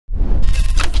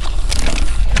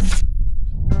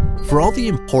For all the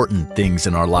important things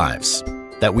in our lives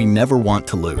that we never want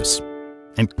to lose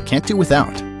and can't do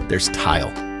without, there's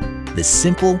Tile. This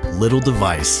simple little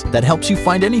device that helps you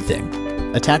find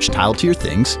anything. Attach Tile to your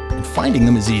things and finding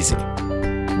them is easy.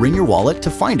 Ring your wallet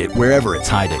to find it wherever it's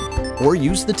hiding, or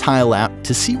use the Tile app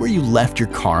to see where you left your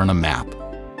car on a map.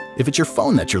 If it's your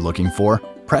phone that you're looking for,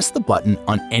 press the button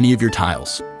on any of your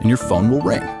tiles and your phone will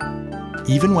ring,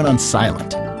 even when on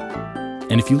silent.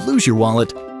 And if you lose your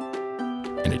wallet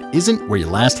and it isn't where you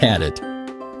last had it,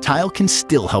 Tile can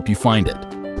still help you find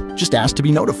it. Just ask to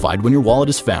be notified when your wallet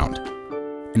is found.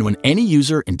 And when any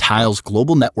user in Tile's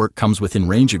global network comes within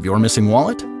range of your missing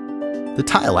wallet, the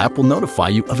Tile app will notify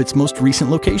you of its most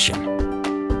recent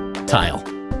location. Tile,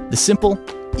 the simple,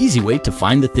 easy way to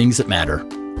find the things that matter.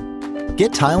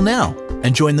 Get Tile now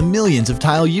and join the millions of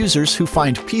Tile users who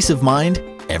find peace of mind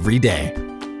every day.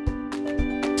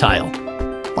 Tile,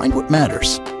 find what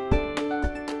matters.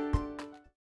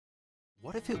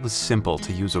 What if it was simple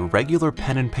to use a regular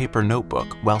pen and paper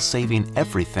notebook while saving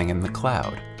everything in the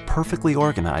cloud, perfectly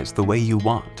organized the way you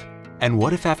want? And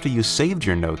what if after you saved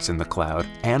your notes in the cloud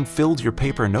and filled your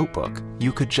paper notebook,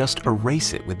 you could just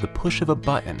erase it with the push of a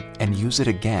button and use it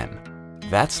again?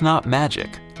 That's not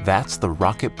magic, that's the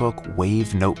Rocketbook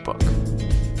Wave Notebook.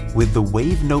 With the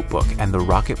Wave Notebook and the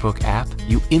Rocketbook app,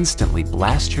 you instantly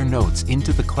blast your notes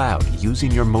into the cloud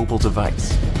using your mobile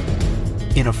device.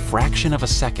 In a fraction of a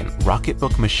second,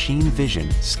 Rocketbook Machine Vision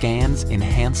scans,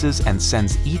 enhances, and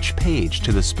sends each page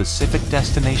to the specific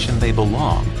destination they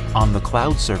belong on the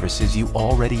cloud services you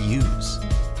already use.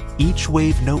 Each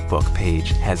Wave Notebook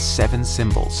page has 7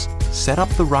 symbols. Set up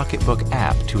the Rocketbook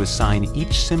app to assign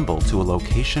each symbol to a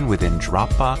location within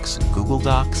Dropbox, Google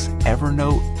Docs,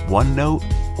 Evernote, OneNote,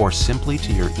 or simply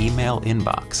to your email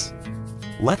inbox.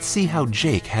 Let's see how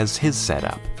Jake has his set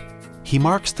up. He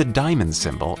marks the diamond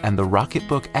symbol and the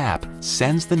Rocketbook app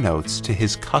sends the notes to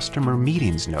his customer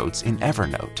meetings notes in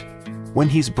Evernote. When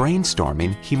he's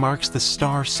brainstorming, he marks the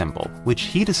star symbol, which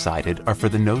he decided are for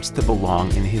the notes that belong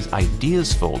in his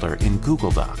ideas folder in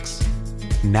Google Docs.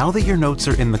 Now that your notes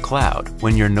are in the cloud,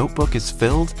 when your notebook is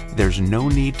filled, there's no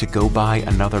need to go buy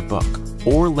another book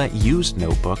or let used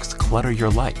notebooks clutter your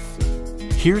life.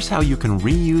 Here's how you can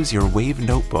reuse your Wave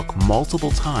Notebook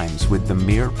multiple times with the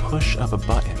mere push of a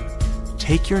button.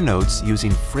 Take your notes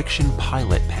using Friction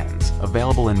Pilot pens,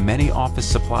 available in many office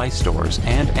supply stores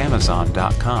and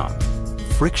Amazon.com.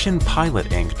 Friction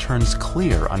Pilot ink turns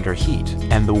clear under heat,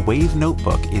 and the Wave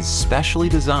Notebook is specially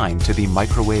designed to be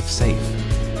microwave safe.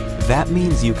 That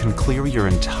means you can clear your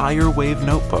entire Wave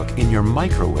Notebook in your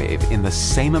microwave in the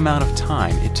same amount of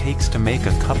time it takes to make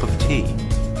a cup of tea.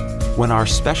 When our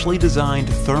specially designed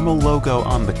thermal logo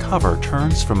on the cover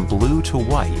turns from blue to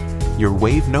white, your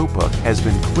Wave Notebook has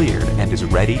been cleared and is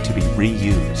ready to be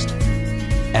reused.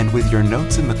 And with your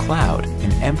notes in the cloud,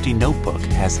 an empty notebook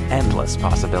has endless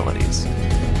possibilities.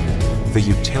 The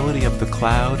utility of the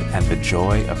cloud and the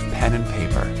joy of pen and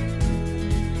paper.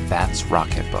 That's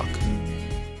Rocketbook.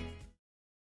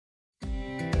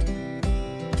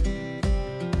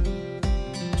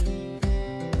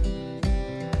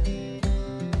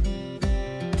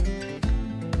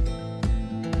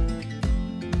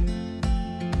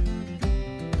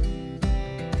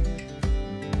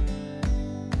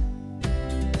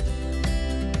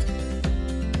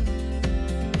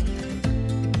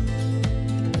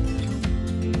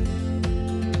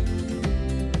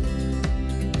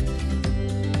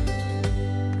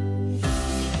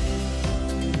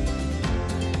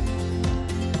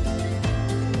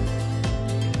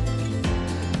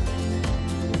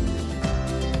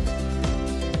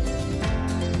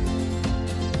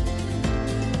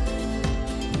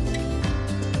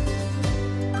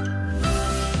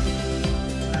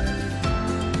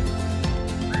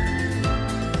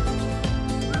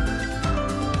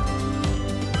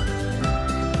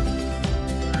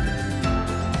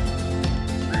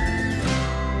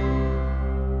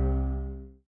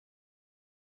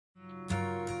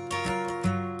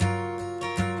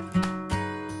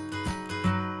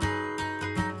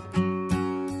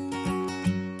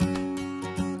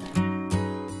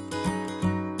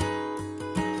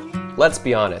 Let's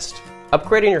be honest,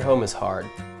 upgrading your home is hard.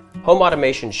 Home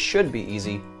automation should be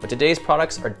easy, but today's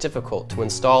products are difficult to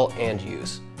install and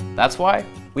use. That's why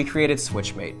we created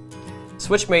SwitchMate.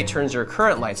 SwitchMate turns your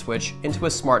current light switch into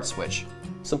a smart switch.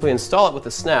 Simply install it with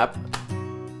a snap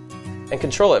and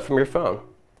control it from your phone.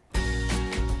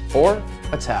 Or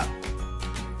a tap.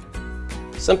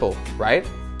 Simple, right?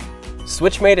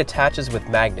 SwitchMate attaches with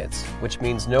magnets, which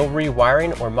means no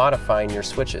rewiring or modifying your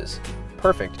switches.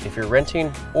 Perfect if you're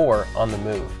renting or on the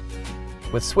move.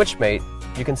 With SwitchMate,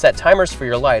 you can set timers for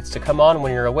your lights to come on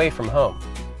when you're away from home.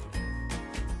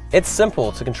 It's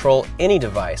simple to control any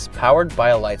device powered by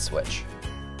a light switch.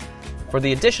 For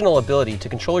the additional ability to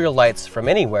control your lights from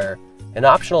anywhere, an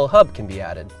optional hub can be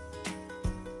added.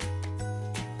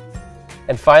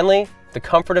 And finally, the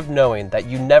comfort of knowing that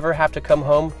you never have to come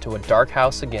home to a dark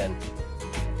house again.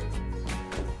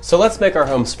 So let's make our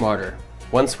home smarter,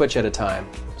 one switch at a time,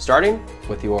 starting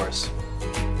with yours.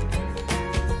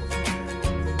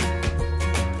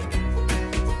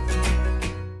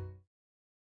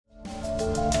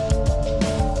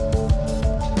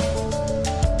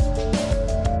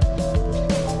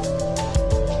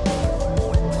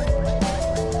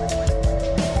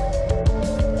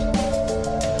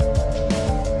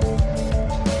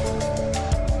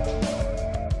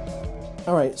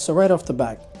 Alright, so right off the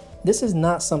bat, this is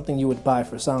not something you would buy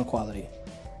for sound quality,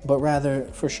 but rather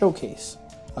for showcase,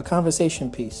 a conversation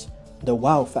piece, the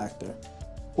wow factor,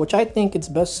 which I think it's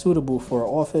best suitable for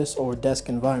office or desk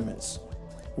environments.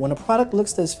 When a product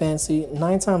looks this fancy,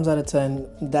 9 times out of 10,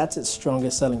 that's its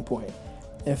strongest selling point.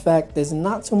 In fact, there's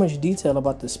not too much detail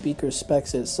about the speaker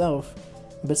specs itself,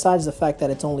 besides the fact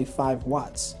that it's only 5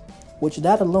 watts, which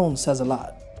that alone says a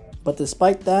lot. But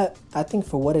despite that, I think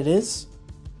for what it is,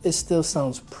 it still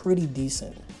sounds pretty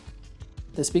decent.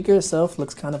 The speaker itself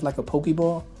looks kind of like a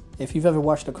Pokeball. If you've ever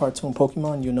watched the cartoon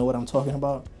Pokemon, you know what I'm talking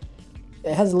about.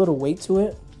 It has a little weight to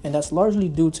it, and that's largely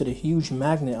due to the huge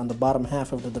magnet on the bottom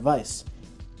half of the device.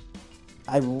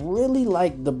 I really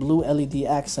like the blue LED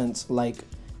accents, like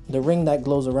the ring that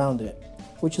glows around it,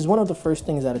 which is one of the first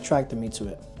things that attracted me to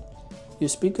it. Your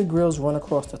speaker grills run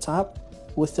across the top,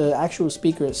 with the actual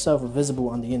speaker itself visible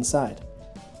on the inside.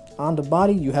 On the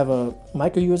body, you have a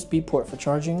micro USB port for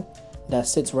charging that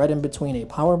sits right in between a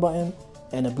power button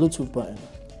and a Bluetooth button.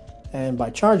 And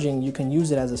by charging, you can use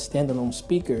it as a standalone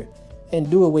speaker and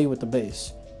do away with the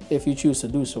bass, if you choose to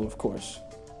do so, of course.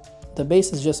 The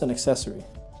bass is just an accessory.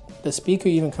 The speaker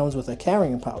even comes with a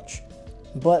carrying pouch,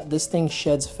 but this thing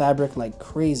sheds fabric like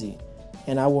crazy,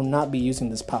 and I will not be using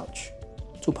this pouch.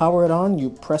 To power it on, you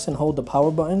press and hold the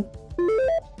power button,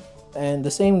 and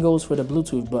the same goes for the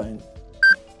Bluetooth button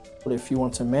if you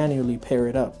want to manually pair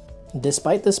it up.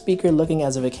 Despite the speaker looking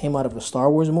as if it came out of a Star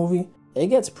Wars movie, it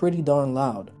gets pretty darn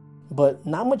loud, but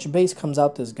not much bass comes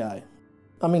out this guy.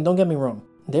 I mean, don't get me wrong,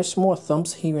 there's small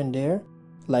thumps here and there,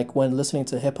 like when listening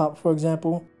to hip hop for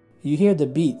example, you hear the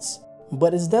beats,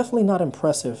 but it's definitely not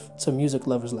impressive to music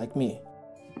lovers like me.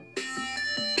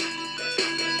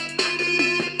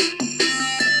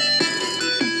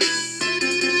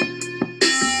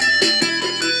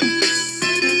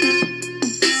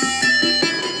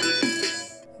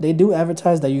 They do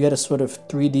advertise that you get a sort of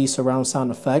 3D surround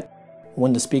sound effect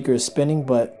when the speaker is spinning,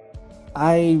 but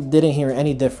I didn't hear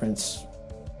any difference.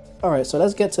 Alright, so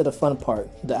let's get to the fun part,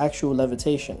 the actual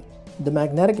levitation. The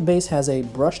magnetic base has a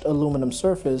brushed aluminum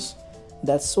surface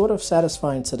that's sort of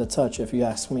satisfying to the touch if you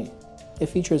ask me. It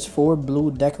features 4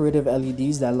 blue decorative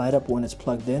LEDs that light up when it's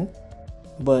plugged in,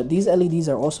 but these LEDs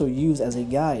are also used as a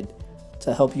guide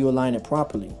to help you align it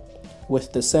properly,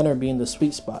 with the center being the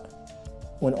sweet spot.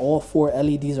 When all 4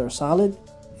 LEDs are solid,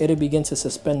 it'll begin to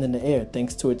suspend in the air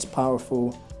thanks to its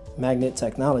powerful magnet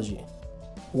technology.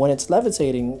 When it's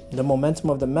levitating, the momentum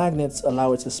of the magnets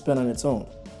allow it to spin on its own.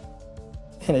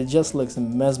 And it just looks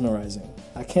mesmerizing.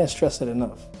 I can't stress it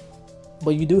enough.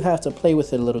 But you do have to play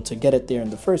with it a little to get it there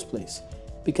in the first place,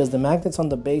 because the magnets on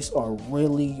the base are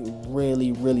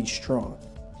really strong.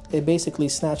 It basically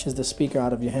snatches the speaker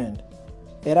out of your hand.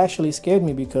 It actually scared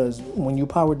me because when you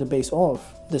powered the base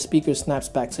off, the speaker snaps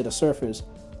back to the surface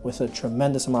with a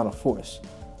tremendous amount of force.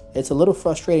 It's a little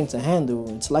frustrating to handle,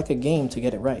 it's like a game to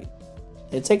get it right.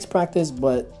 It takes practice,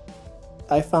 but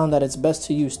I found that it's best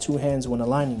to use 2 hands when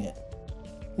aligning it.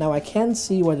 Now I can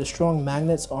see why the strong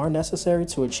magnets are necessary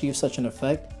to achieve such an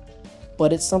effect,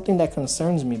 but it's something that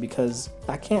concerns me because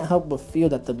I can't help but feel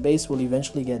that the base will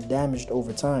eventually get damaged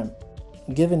over time,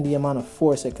 given the amount of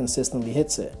force it consistently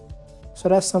hits it. So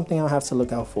that's something I'll have to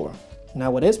look out for. Now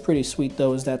what is pretty sweet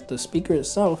though is that the speaker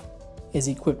itself is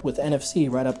equipped with NFC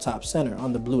right up top center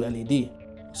on the blue LED.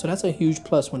 So that's a huge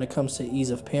plus when it comes to ease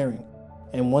of pairing,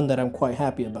 and one that I'm quite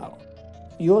happy about.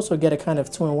 You also get a kind of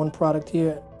 2-in-1 product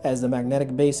here, as the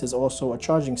magnetic base is also a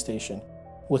charging station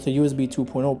with a USB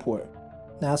 2.0 port.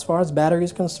 Now as far as battery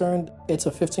is concerned, it's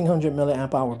a 1500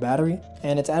 mAh battery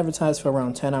and it's advertised for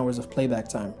around 10 hours of playback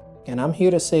time. And I'm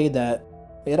here to say that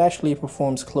it actually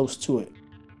performs close to it.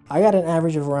 I got an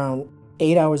average of around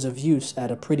 8 hours of use at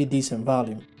a pretty decent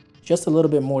volume, just a little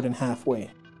bit more than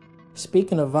halfway.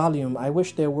 Speaking of volume, I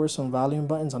wish there were some volume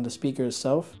buttons on the speaker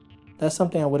itself. That's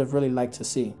something I would have really liked to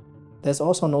see. There's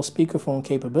also no speakerphone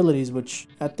capabilities, which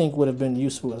I think would have been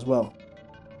useful as well.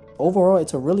 overall,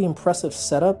 it's a really impressive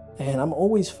setup, and I'm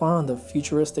always fond of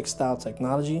futuristic style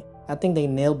technology. I think they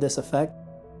nailed this effect,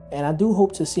 and I do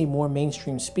hope to see more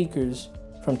mainstream speakers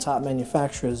from top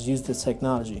manufacturers use this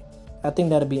technology. I think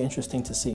that'd be interesting to see.